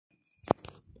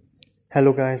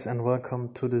Hello guys, and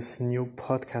welcome to this new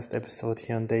podcast episode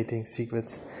here on Dating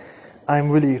Secrets. I'm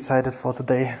really excited for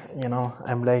today.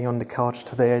 I'm laying on the couch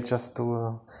today. I just do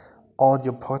a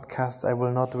audio podcast. I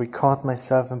will not record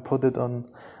myself and put it on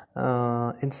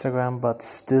Instagram, but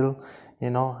still,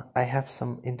 I have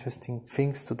some interesting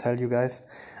things to tell you guys.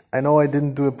 I know I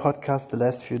didn't do a podcast the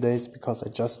last few days because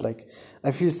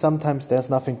I feel sometimes there's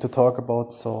nothing to talk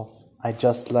about, so I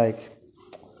just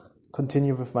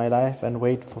continue with my life and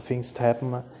wait for things to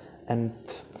happen and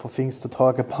for things to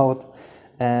talk about.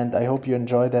 And I hope you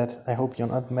enjoy that. I hope you're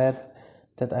not mad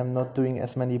that I'm not doing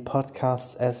as many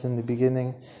podcasts as in the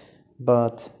beginning.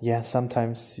 But yeah,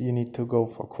 sometimes you need to go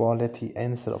for quality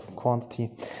instead of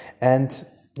quantity. And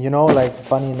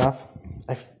funny enough,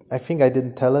 I think I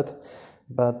didn't tell it,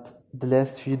 but the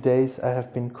last few days I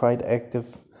have been quite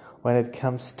active when it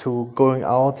comes to going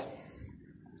out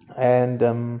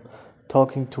and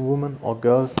talking to women or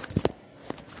girls,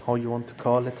 how you want to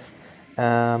call it.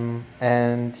 I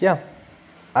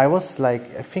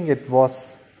think it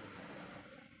was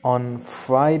on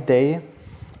Friday,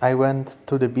 I went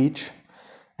to the beach.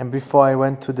 And before I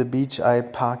went to the beach, I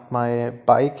parked my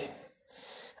bike.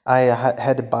 I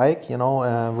had a bike,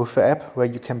 with an app where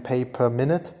you can pay per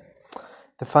minute.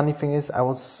 The funny thing is, I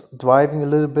was driving a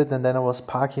little bit and then I was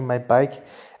parking my bike.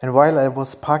 And while I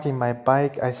was parking my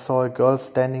bike, I saw a girl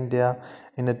standing there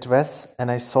in a dress,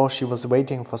 and I saw she was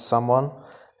waiting for someone.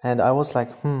 And I was like,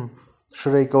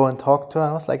 should I go and talk to her?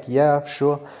 I was like, yeah,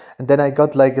 sure. And then I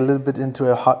got a little bit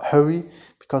into a hurry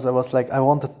because I was I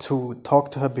wanted to talk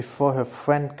to her before her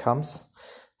friend comes.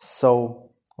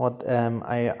 So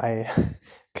I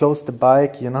closed the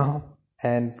bike,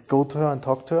 and go to her and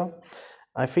talk to her.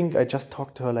 I think I just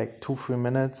talked to her 2-3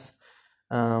 minutes,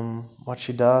 what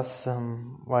she does,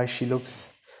 why she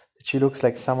looks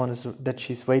like someone that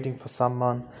she's waiting for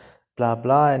someone, blah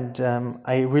blah. And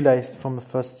I realized from the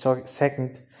first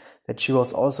second that she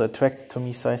was also attracted to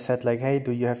me. So I said hey,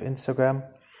 do you have Instagram?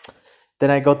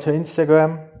 Then I got to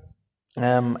Instagram.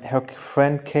 Her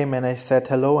friend came and I said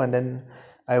hello, and then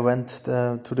I went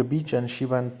to the beach and she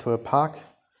went to a park.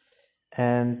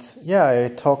 And yeah, I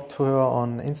talked to her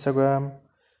on Instagram,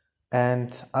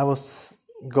 and I was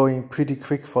going pretty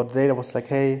quick for the date. I was like,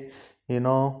 hey,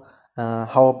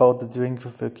 how about the drink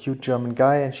with a cute German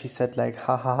guy? And she said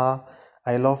ha ha ha,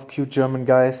 I love cute German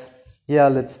guys. Yeah,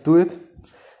 let's do it.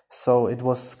 So it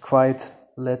was quite,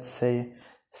 let's say,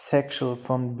 sexual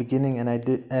from the beginning,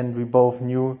 and we both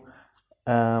knew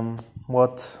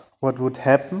what would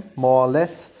happen, more or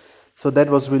less. So that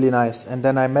was really nice. And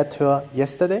then I met her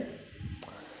yesterday,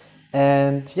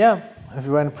 and yeah, it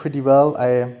went pretty well.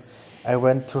 I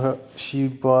went to her, she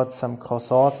bought some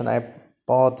croissants and I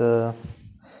bought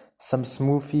some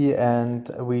smoothie, and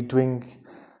we drink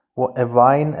a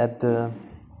wine at the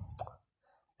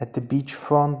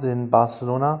beachfront in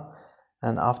Barcelona.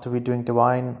 And after we drink the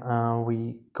wine,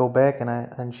 we go back,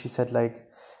 and she said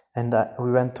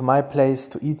we went to my place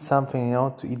to eat something,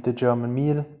 to eat the German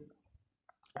meal.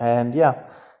 And yeah,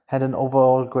 had an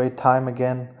overall great time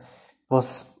again. It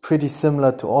was pretty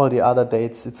similar to all the other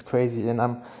dates. It's crazy. And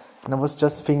I was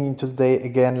just thinking today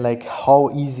again, how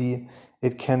easy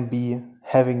it can be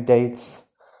having dates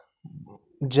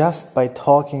just by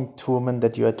talking to women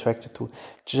that you're attracted to,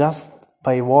 just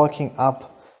by walking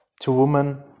up to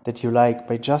women that you like,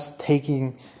 by just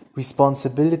taking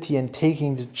responsibility and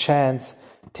taking the chance,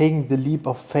 taking the leap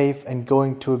of faith and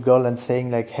going to a girl and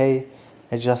saying hey,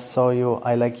 I just saw you,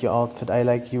 I like your outfit, I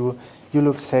like you, you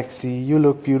look sexy, you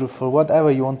look beautiful, whatever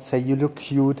you want to say, you look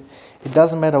cute. It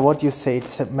doesn't matter what you say,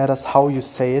 it matters how you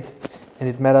say it, and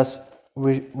it matters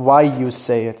why you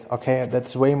say it, okay?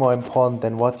 That's way more important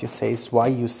than what you say, is why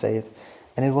you say it.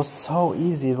 And it was so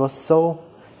easy, it was so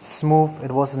smooth,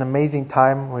 it was an amazing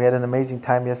time. We had an amazing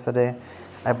time yesterday.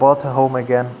 I brought her home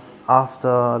again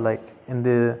after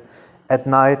at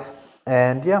night,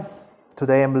 and yeah,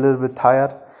 today I'm a little bit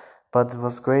tired, but it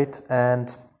was great.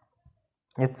 And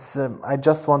it's I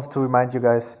just wanted to remind you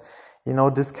guys,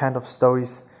 this kind of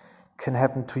stories can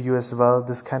happen to you as well.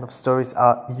 This kind of stories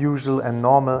are usual and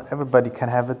normal. Everybody can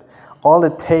have it. All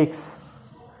it takes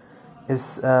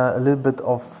is a little bit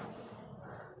of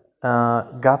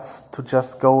guts to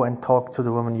just go and talk to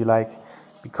the woman you like.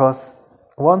 Because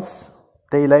once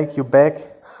they like you back,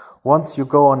 once you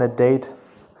go on a date,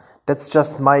 that's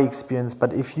just my experience.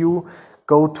 But if you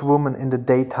go to women in the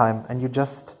daytime and you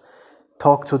just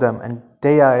talk to them and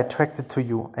they are attracted to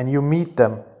you and you meet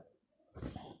them,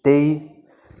 they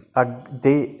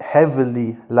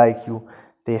heavily like you,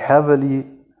 they heavily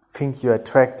think you're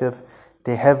attractive,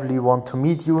 they heavily want to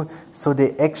meet you, so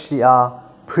they actually are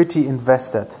pretty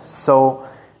invested. So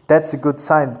that's a good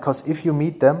sign, because if you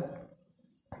meet them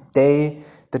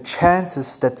the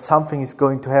chances that something is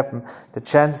going to happen, the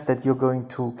chances that you're going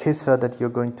to kiss her, that you're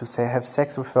going to say have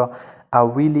sex with her, are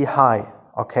really high.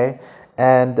 Okay,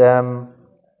 and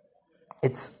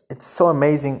it's so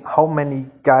amazing how many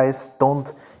guys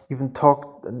don't even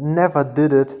talk, never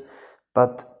did it,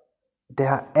 but there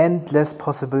are endless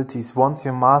possibilities once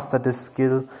you master the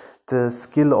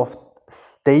skill of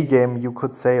day game, you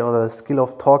could say, or the skill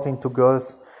of talking to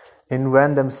girls in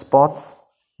random spots.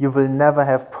 You will never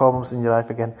have problems in your life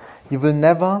again. You will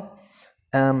never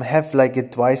have like a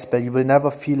dry spell. You will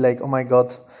never feel like, oh my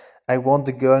god, I want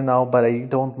a girl now, but I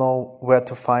don't know where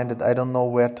to find it. I don't know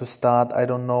where to start. I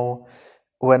don't know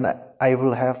when I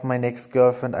will have my next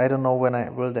girlfriend. I don't know when I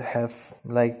will have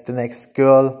like the next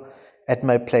girl at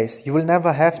my place. You will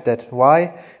never have that.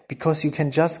 Why? Because you can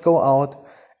just go out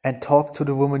and talk to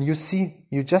the woman you see.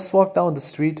 You just walk down the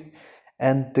street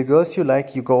and the girls you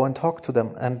like, you go and talk to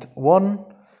them. And one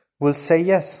will say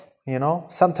yes. You know,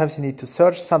 sometimes you need to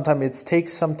search. Sometimes it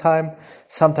takes some time.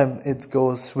 Sometimes it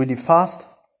goes really fast.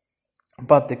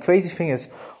 But the crazy thing is,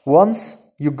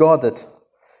 once you got it,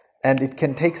 and it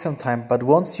can take some time, but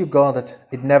once you got it,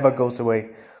 it never goes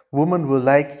away. Women will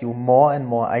like you more and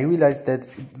more. I realized that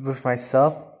with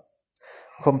myself.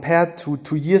 Compared to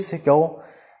 2 years ago,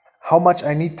 how much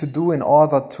I need to do in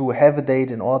order to have a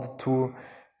date, in order to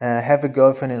have a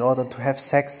girlfriend, in order to have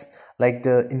sex, like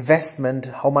the investment,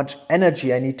 how much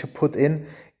energy I need to put in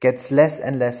gets less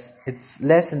and less. It's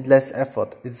less and less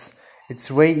effort. It's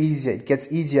way easier. It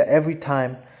gets easier every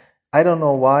time. I don't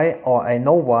know why, or I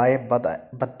know why, but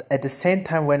at the same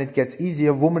time, when it gets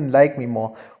easier, women like me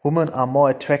more. Women are more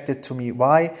attracted to me.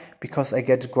 Why? Because I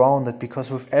get grounded.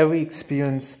 Because with every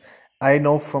experience, I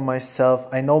know from myself,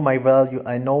 I know my value,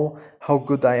 I know how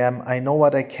good I am, I know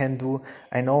what I can do,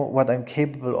 I know what I'm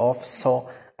capable of. So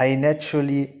I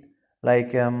naturally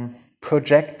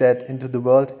project that into the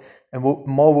world, and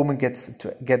more women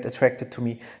get attracted to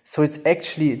me. So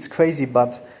it's crazy,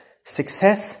 but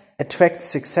success attracts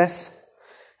success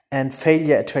and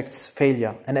failure attracts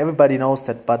failure, and everybody knows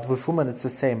that. But with women it's the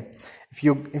same.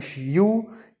 If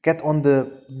you get on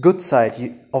the good side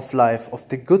of life, of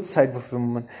the good side with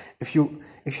women, if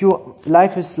your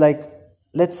life is like,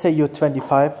 let's say you're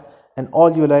 25 and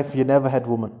all your life you never had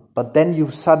women, but then you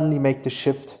suddenly make the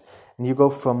shift and you go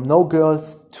from no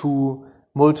girls to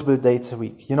multiple dates a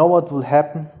week, you know what will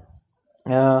happen?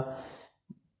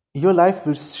 Your life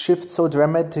will shift so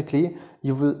dramatically.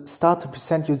 You will start to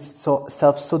present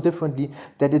yourself so differently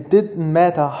that it didn't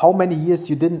matter how many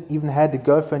years you didn't even had a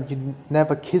girlfriend, you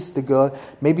never kissed a girl,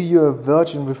 maybe you're a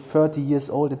virgin with 30 years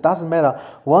old, it doesn't matter.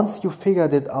 Once you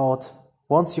figured it out,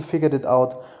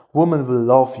 women will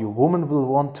love you, women will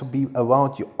want to be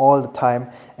around you all the time,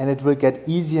 and it will get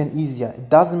easier and easier. It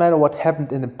doesn't matter what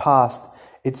happened in the past,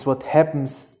 it's what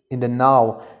happens in the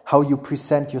now, how you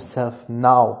present yourself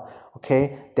now.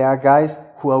 Okay, there are guys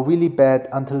who are really bad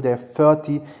until they're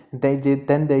 30, and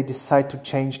then they decide to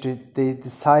change. They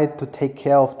decide to take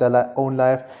care of their own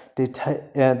life. They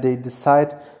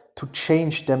decide to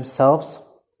change themselves,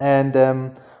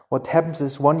 and what happens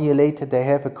is 1 year later they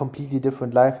have a completely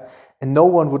different life, and no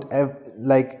one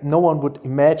would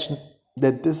imagine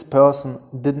that this person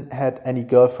didn't had any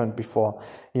girlfriend before,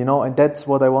 you know. And that's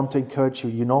what I want to encourage you.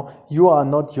 You know, you are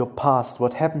not your past.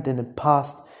 What happened in the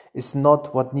past is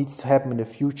not what needs to happen in the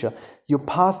future. Your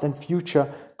past and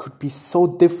future could be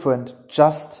so different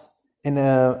just in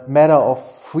a matter of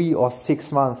 3 or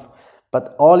 6 months.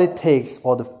 But all it takes,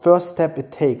 or the first step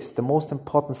it takes, the most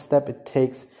important step it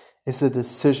takes, is a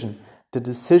decision. The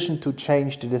decision to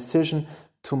change, the decision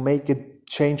to make a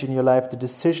change in your life, the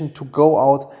decision to go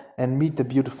out and meet the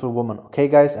beautiful woman. Okay,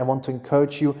 guys, I want to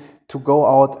encourage you to go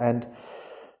out and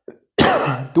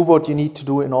do what you need to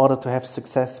do in order to have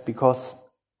success, because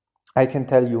I can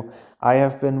tell you, I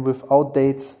have been without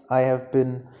dates, I have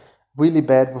been really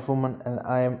bad with women, and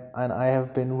I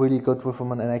have been really good with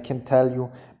women, and I can tell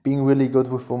you, being really good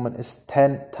with women is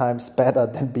 10 times better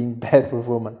than being bad with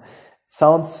women.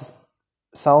 Sounds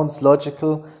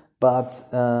logical, but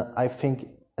I think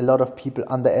a lot of people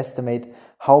underestimate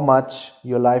how much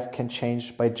your life can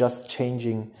change by just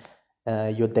changing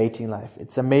your dating life.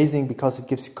 It's amazing because it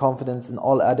gives you confidence in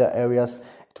all other areas.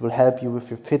 It will help you with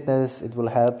your fitness, it will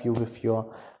help you with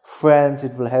your friends,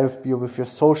 it will help you with your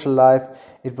social life,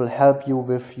 it will help you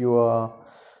with your,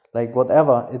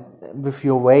 with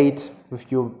your weight,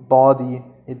 with your body.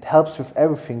 It helps with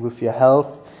everything, with your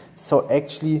health. So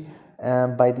actually,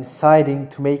 by deciding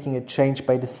to making a change,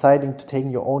 by deciding to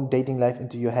taking your own dating life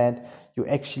into your hand, you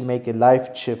actually make a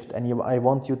life shift, and I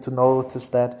want you to notice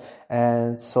that.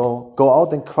 And so go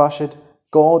out and crush it.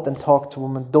 Go out and talk to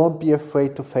women. Don't be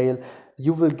afraid to fail.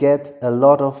 you will get a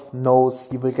lot of no's,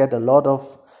 you will get a lot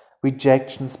of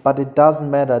rejections, but it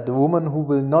doesn't matter. The women who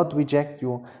will not reject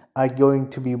you are going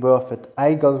to be worth it.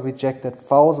 I got rejected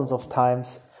thousands of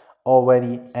times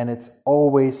already, and it's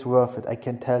always worth it. I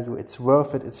can tell you, it's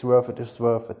worth it, it's worth it, it's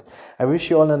worth it. I wish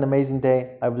you all an amazing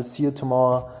day. I will see you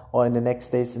tomorrow or in the next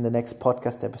days in the next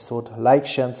podcast episode. Like,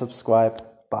 share and subscribe.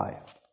 Bye.